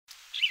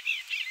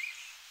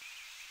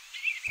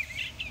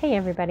Hey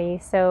everybody,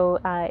 so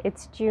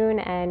it's June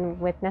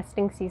and with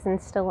nesting season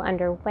still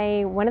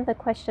underway, one of the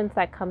questions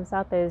that comes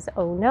up is,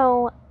 oh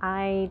no,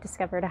 I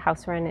discovered a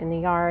house wren in the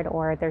yard,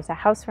 or there's a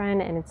house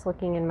wren and it's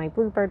looking in my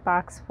bluebird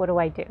box, what do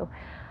I do?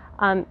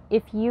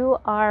 If you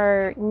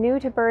are new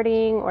to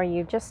birding or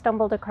you just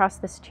stumbled across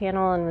this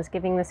channel and was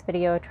giving this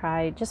video a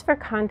try, just for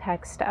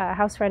context,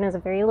 house wren is a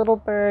very little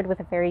bird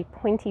with a very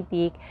pointy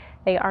beak.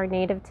 They are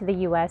native to the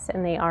US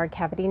and they are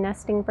cavity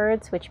nesting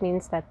birds, which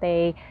means that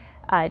they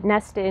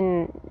nest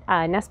in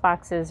nest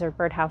boxes or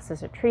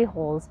birdhouses or tree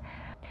holes.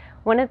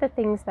 One of the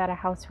things that a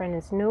house wren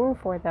is known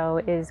for, though,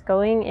 is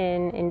going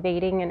in,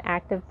 invading an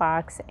active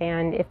box,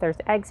 and if there's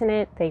eggs in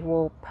it, they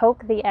will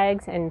poke the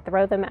eggs and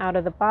throw them out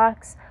of the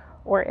box,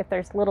 or if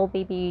there's little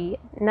baby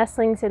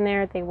nestlings in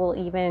there, they will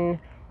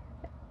even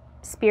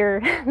spear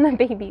the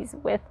babies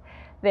with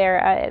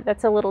their,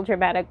 that's a little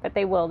dramatic, but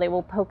they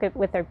will poke it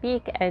with their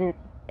beak and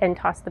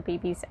toss the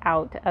babies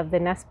out of the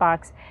nest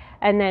box.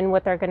 And then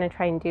what they're going to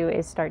try and do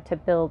is start to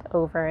build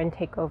over and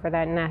take over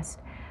that nest.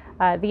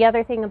 The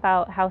other thing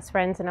about house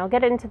wrens, and I'll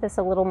get into this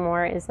a little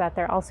more, is that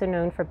they're also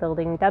known for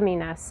building dummy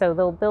nests. So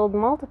they'll build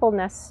multiple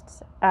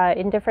nests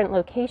in different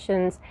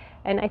locations,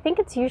 and I think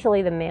it's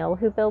usually the male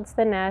who builds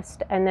the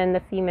nest, and then the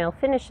female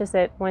finishes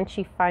it once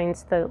she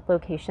finds the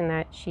location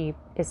that she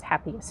is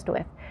happiest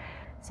with.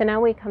 So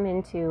now we come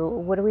into,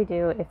 what do we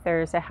do if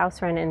there's a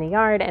house wren in the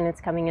yard and it's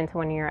coming into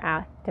one of your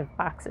active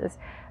boxes?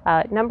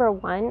 Number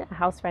one, a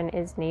house wren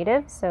is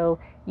native, so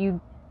you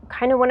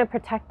kind of want to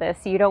protect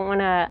this. You don't want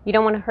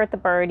to hurt the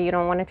bird, you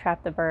don't want to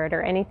trap the bird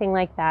or anything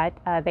like that.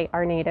 They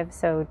are native,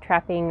 so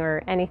trapping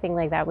or anything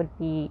like that would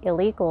be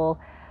illegal.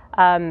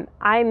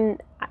 I'm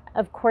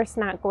of course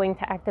not going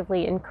to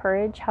actively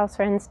encourage house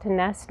wrens to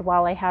nest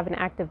while I have an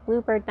active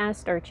bluebird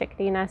nest or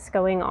chickadee nest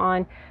going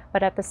on,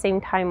 but at the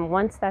same time,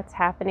 once that's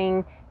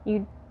happening,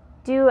 you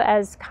do,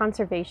 as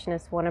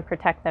conservationists, want to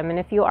protect them. And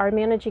if you are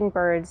managing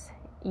birds,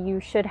 you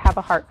should have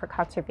a heart for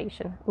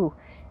conservation.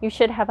 You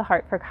should have a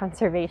heart for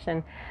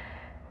conservation.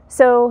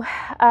 So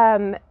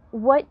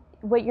what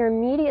your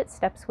immediate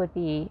steps would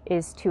be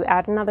is to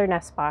add another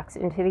nest box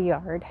into the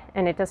yard,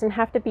 and it doesn't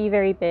have to be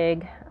very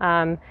big.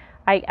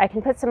 I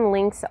can put some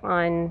links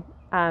on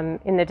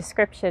in the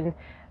description.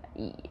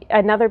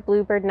 Another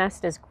bluebird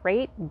nest is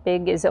great.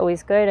 Big is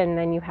always good, and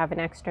then you have an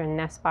extra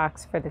nest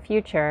box for the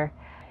future.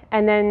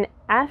 And then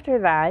after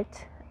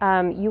that,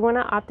 you want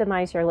to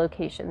optimize your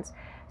locations.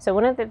 So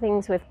one of the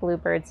things with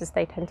bluebirds is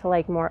they tend to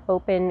like more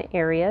open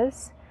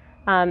areas,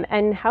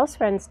 and house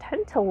wrens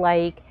tend to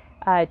like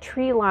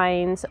tree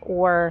lines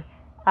or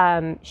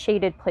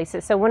shaded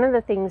places. So one of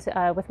the things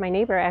with my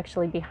neighbor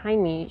actually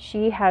behind me,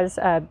 she has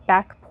a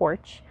back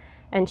porch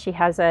and she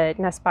has a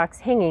nest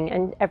box hanging,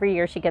 and every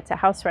year she gets a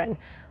house wren.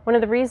 One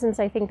of the reasons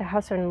I think the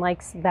house wren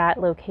likes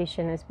that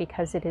location is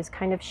because it is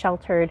kind of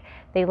sheltered.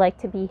 They like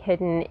to be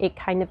hidden. It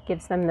kind of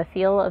gives them the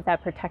feel of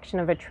that protection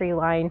of a tree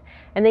line,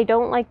 and they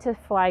don't like to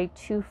fly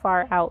too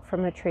far out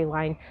from a tree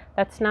line.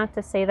 That's not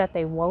to say that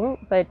they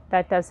won't, but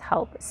that does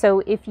help.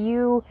 So if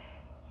you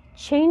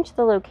change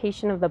the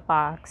location of the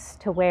box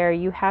to where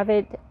you have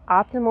it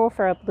optimal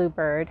for a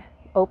bluebird,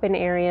 open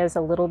areas,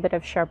 a little bit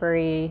of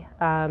shrubbery,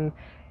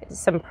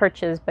 some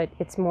perches, but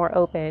it's more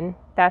open,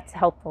 that's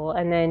helpful.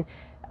 And then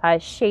a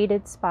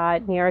shaded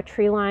spot near a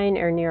tree line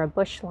or near a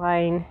bush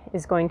line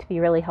is going to be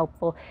really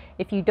helpful.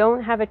 If you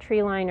don't have a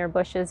tree line or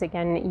bushes,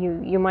 again,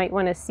 you might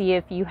want to see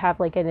if you have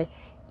like an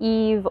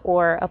eave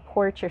or a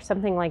porch or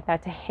something like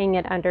that to hang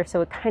it under,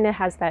 so it kind of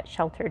has that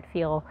sheltered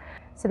feel.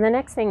 So the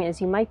next thing is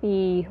you might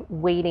be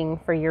waiting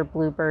for your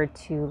bluebird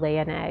to lay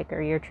an egg,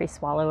 or your tree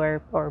swallow,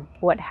 or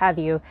what have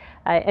you.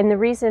 And the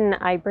reason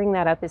I bring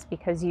that up is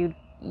because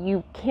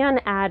you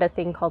can add a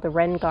thing called a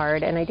wren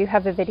guard, and I do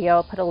have a video,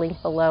 I'll put a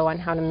link below on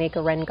how to make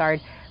a wren guard,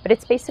 but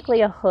it's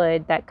basically a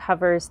hood that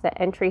covers the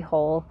entry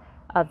hole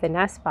of the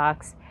nest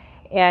box,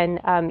 and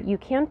you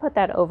can put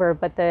that over,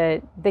 but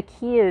the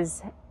key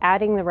is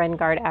adding the wren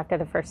guard after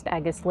the first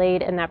egg is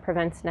laid, and that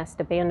prevents nest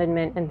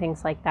abandonment and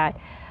things like that.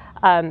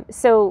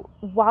 So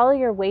while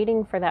you're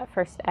waiting for that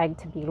first egg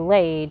to be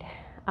laid,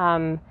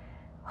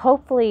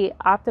 hopefully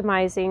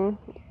optimizing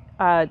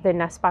the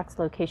nest box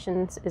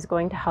locations is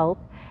going to help.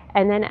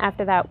 And then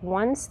after that,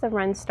 once the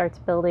wren starts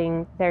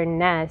building their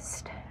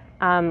nest,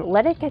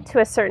 let it get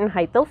to a certain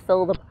height. They'll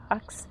fill the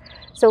box,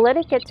 so let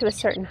it get to a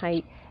certain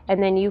height,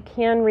 and then you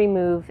can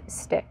remove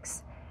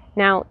sticks.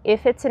 Now,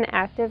 if it's an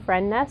active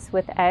wren nest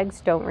with eggs,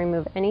 don't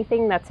remove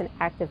anything. That's an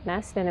active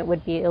nest, and it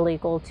would be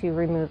illegal to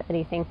remove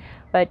anything.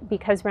 But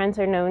because wrens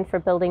are known for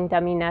building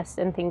dummy nests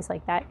and things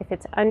like that, if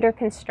it's under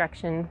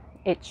construction,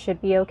 it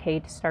should be okay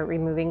to start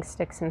removing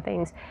sticks and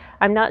things.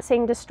 I'm not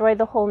saying destroy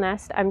the whole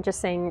nest, I'm just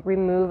saying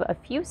remove a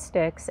few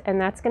sticks, and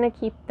that's going to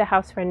keep the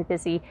house wren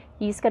busy.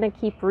 He's going to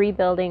keep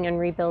rebuilding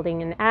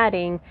and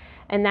adding,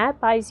 and that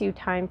buys you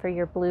time for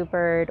your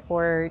bluebird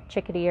or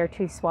chickadee or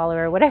tree swallow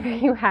or whatever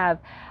you have.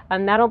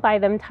 That'll buy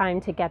them time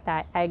to get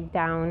that egg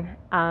down.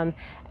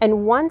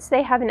 And once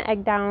they have an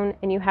egg down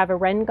and you have a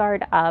wren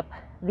guard up,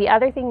 The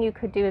other thing you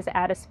could do is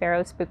add a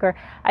sparrow spooker.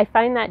 I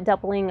find that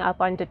doubling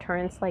up on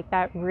deterrents like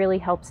that really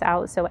helps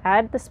out. So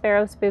add the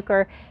sparrow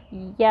spooker.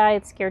 Yeah,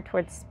 it's geared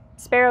towards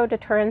sparrow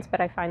deterrence,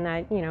 but I find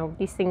that, you know,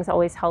 these things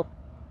always help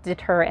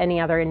deter any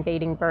other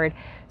invading bird.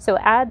 So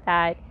add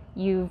that.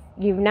 You've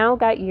now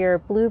got your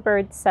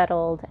bluebird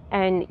settled,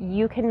 and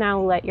you can now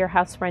let your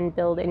house wren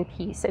build in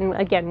peace. And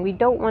again, we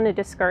don't want to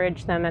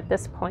discourage them at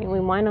this point. We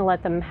want to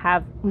let them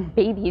have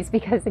babies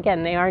because,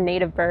 again, they are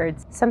native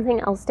birds.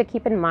 Something else to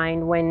keep in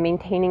mind when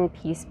maintaining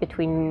peace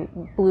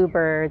between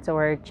bluebirds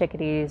or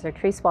chickadees or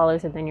tree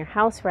swallows and then your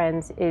house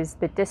wrens is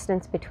the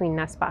distance between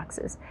nest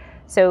boxes.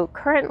 So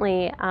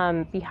currently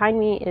behind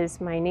me is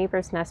my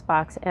neighbor's nest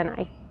box, and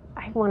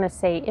I want to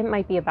say it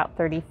might be about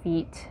 30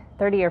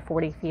 or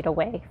 40 feet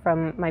away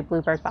from my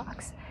bluebird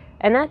box.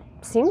 And that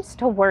seems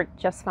to work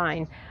just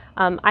fine.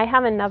 I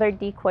have another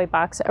decoy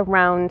box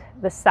around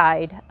the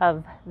side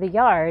of the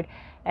yard,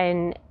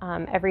 and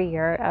every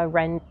year a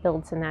wren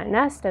builds in that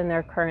nest, and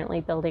they're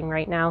currently building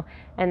right now,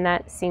 and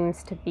that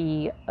seems to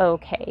be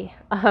okay.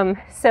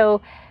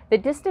 So the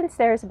distance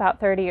there is about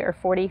 30 or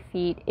 40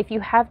 feet. If you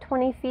have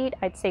 20 feet,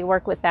 I'd say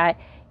work with that.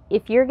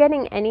 If you're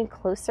getting any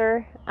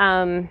closer,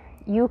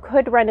 you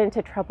could run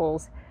into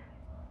troubles,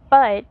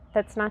 but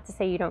that's not to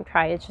say you don't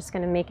try. It's just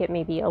going to make it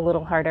maybe a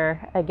little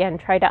harder. Again,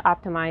 try to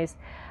optimize.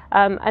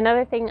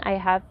 Another thing I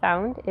have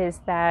found is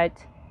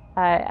that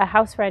a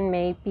house wren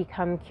may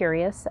become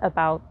curious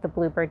about the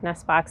bluebird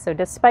nest box. So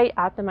despite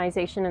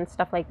optimization and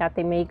stuff like that,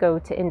 they may go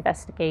to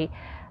investigate.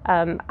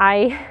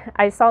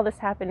 I saw this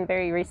happen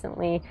very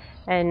recently,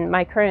 and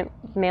my current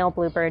male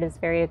bluebird is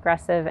very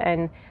aggressive,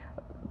 and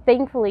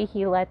thankfully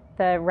he let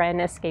the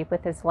wren escape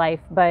with his life.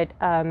 But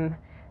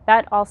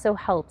that also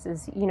helps,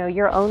 is, you know,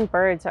 your own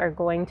birds are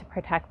going to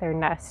protect their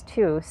nest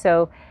too.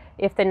 So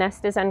if the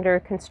nest is under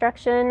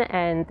construction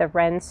and the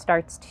wren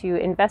starts to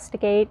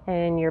investigate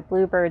and your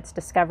bluebirds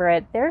discover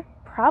it, they're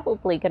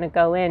probably going to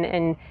go in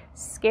and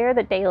scare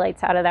the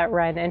daylights out of that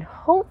wren, and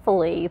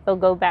hopefully they'll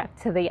go back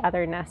to the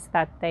other nest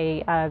that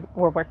they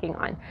were working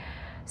on.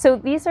 So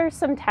these are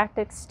some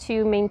tactics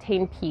to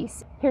maintain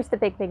peace. Here's the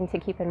big thing to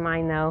keep in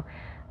mind though.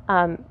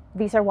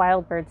 These are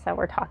wild birds that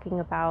we're talking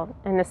about,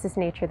 and this is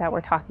nature that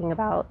we're talking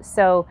about.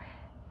 So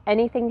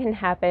anything can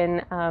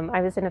happen.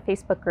 I was in a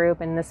Facebook group,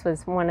 and this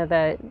was one of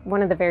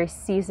the very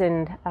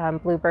seasoned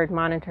bluebird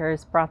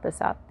monitors brought this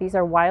up. These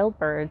are wild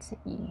birds.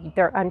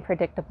 They're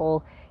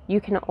unpredictable. You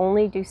can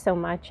only do so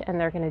much, and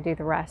they're going to do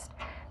the rest.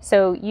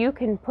 So you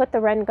can put the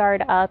wren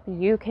guard up,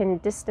 you can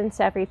distance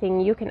everything,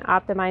 you can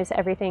optimize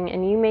everything,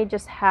 and you may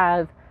just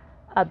have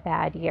a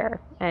bad year,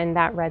 and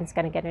that wren's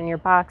going to get in your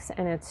box,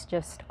 and it's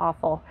just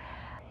awful.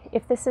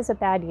 If this is a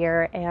bad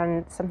year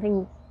and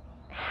something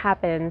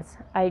happens,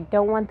 I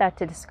don't want that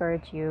to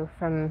discourage you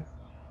from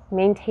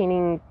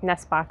maintaining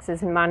nest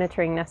boxes and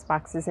monitoring nest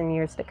boxes in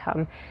years to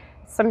come.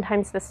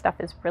 Sometimes this stuff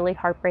is really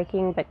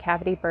heartbreaking, but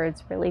cavity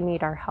birds really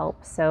need our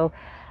help. So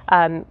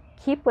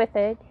keep with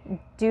it,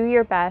 do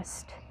your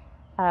best.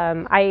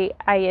 I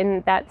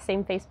in that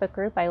same Facebook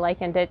group, I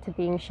likened it to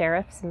being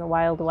sheriffs in the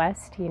Wild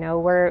West. You know,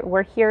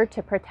 we're here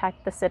to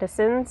protect the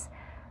citizens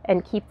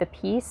and keep the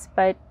peace,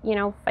 but you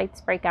know,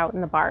 fights break out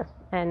in the bar,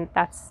 and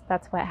that's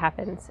what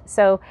happens.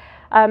 So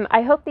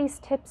I hope these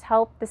tips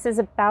help. This is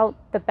about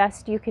the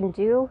best you can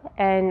do,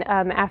 and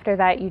after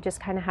that you just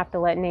kind of have to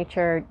let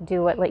nature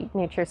do what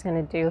nature's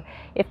going to do.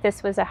 If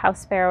this was a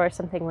house sparrow or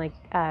something like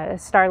a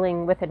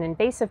starling with an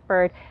invasive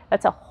bird,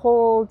 that's a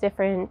whole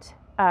different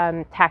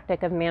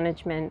tactic of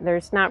management.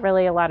 There's not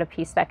really a lot of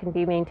peace that can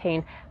be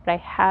maintained, but I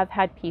have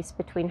had peace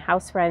between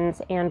house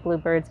wrens and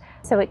bluebirds,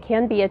 so it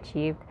can be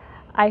achieved.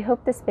 I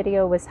hope this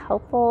video was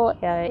helpful.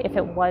 If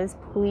it was,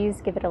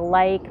 please give it a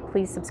like.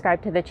 Please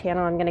subscribe to the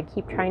channel. I'm going to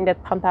keep trying to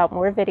pump out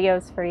more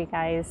videos for you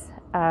guys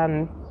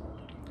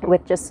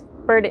with just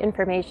bird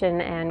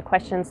information and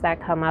questions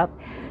that come up,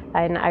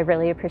 and I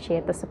really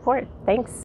appreciate the support. Thanks.